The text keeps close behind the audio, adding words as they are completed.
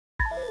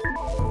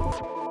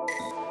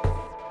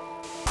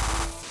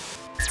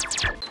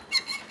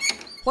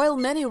While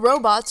many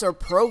robots are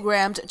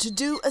programmed to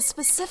do a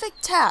specific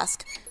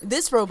task,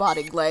 this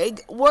robotic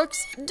leg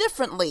works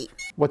differently.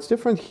 What's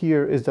different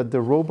here is that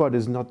the robot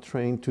is not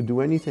trained to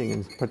do anything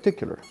in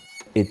particular.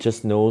 It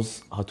just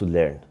knows how to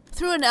learn.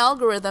 Through an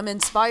algorithm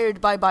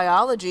inspired by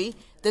biology,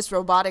 this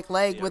robotic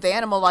leg with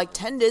animal-like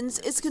tendons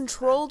is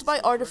controlled by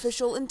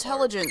artificial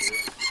intelligence.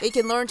 It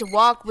can learn to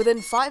walk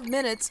within 5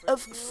 minutes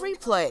of free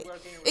play.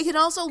 It can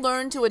also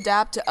learn to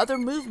adapt to other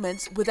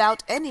movements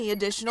without any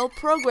additional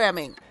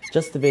programming.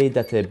 Just the way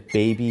that a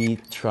baby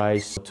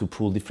tries to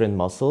pull different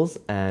muscles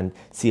and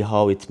see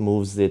how it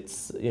moves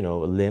its,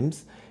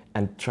 limbs,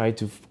 and try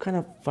to kind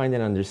of find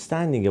an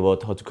understanding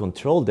about how to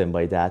control them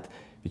by that,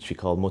 which we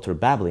call motor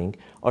babbling.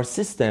 Our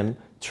system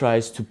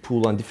tries to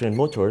pull on different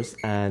motors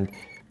and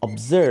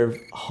observe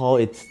how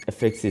it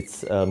affects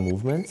its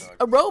movements.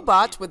 A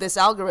robot with this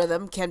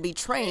algorithm can be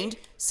trained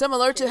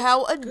similar to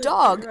how a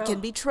dog can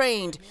be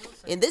trained,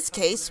 in this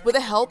case with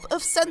the help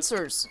of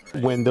sensors.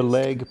 When the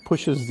leg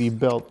pushes the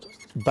belt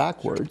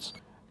backwards,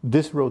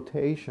 this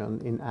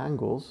rotation in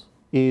angles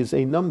is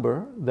a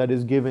number that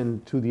is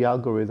given to the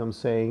algorithm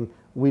saying,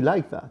 we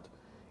like that.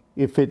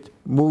 If it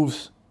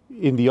moves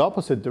in the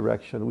opposite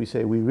direction, we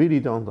say we really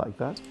don't like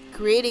that.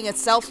 Creating a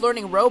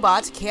self-learning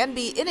robot can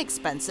be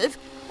inexpensive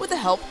with the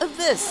help of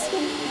this.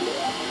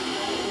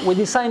 We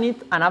design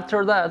it, and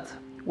after that,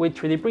 we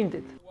 3D print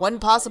it. One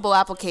possible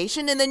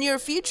application in the near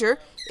future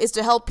is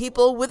to help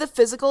people with a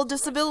physical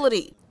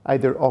disability.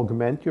 Either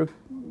augment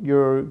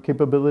your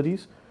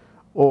capabilities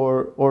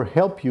or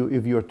help you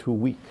if you're too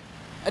weak.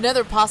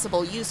 Another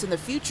possible use in the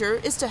future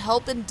is to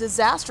help in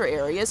disaster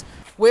areas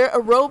where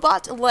a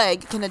robot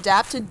leg can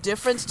adapt to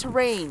different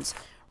terrains.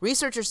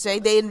 Researchers say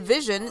they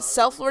envision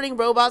self-learning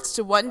robots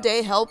to one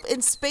day help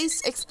in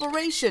space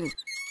exploration.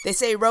 They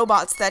say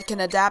robots that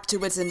can adapt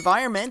to its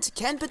environment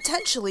can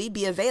potentially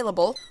be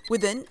available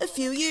within a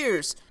few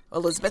years.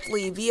 Elizabeth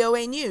Lee,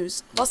 VOA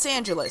News, Los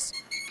Angeles.